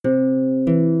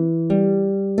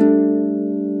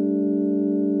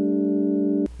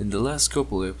the last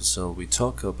couple episodes we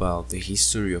talked about the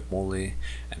history of mole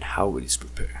and how it is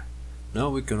prepared. Now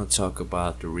we're gonna talk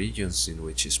about the regions in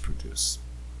which it's produced.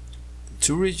 The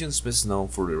two regions best known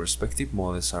for their respective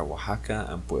moles are Oaxaca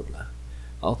and Puebla,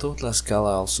 although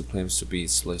Tlaxcala also claims to be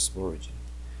its place of origin.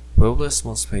 Puebla's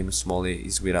most famous mole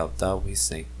is without doubt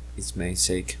its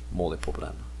namesake, mole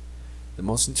poblano, the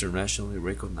most internationally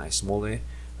recognized mole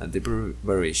and the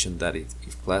variation that it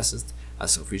is classed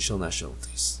as official national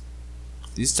dish.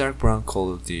 This dark brown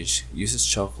colored dish uses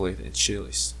chocolate and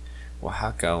chilies.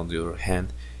 Oaxaca, on the other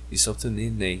hand, is often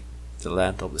nicknamed the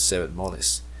land of the seven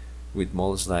moles, with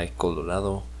moles like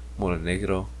Colorado, Mole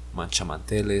Negro,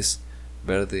 Manchamanteles,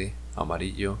 Verde,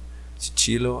 Amarillo,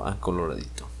 Chichilo, and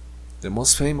Coloradito. The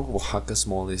most famous of Oaxaca's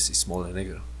moles is Mole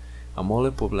Negro, a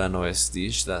mole poblano-esque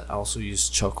dish that also uses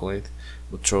chocolate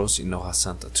but throws in hoja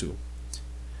santa too.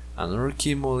 Another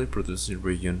key mole producing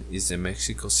region is the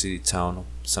Mexico City town of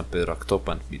San Pedro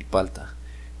Actopan, Milpalta.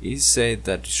 It is said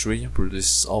that this region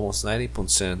produces almost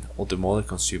 90% of the mole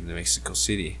consumed in Mexico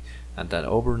City, and that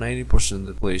over 90% of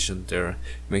the population there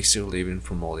makes their living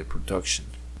from mole production.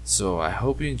 So I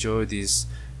hope you enjoyed this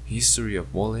history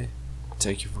of mole.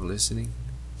 Thank you for listening.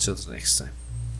 Till the next time.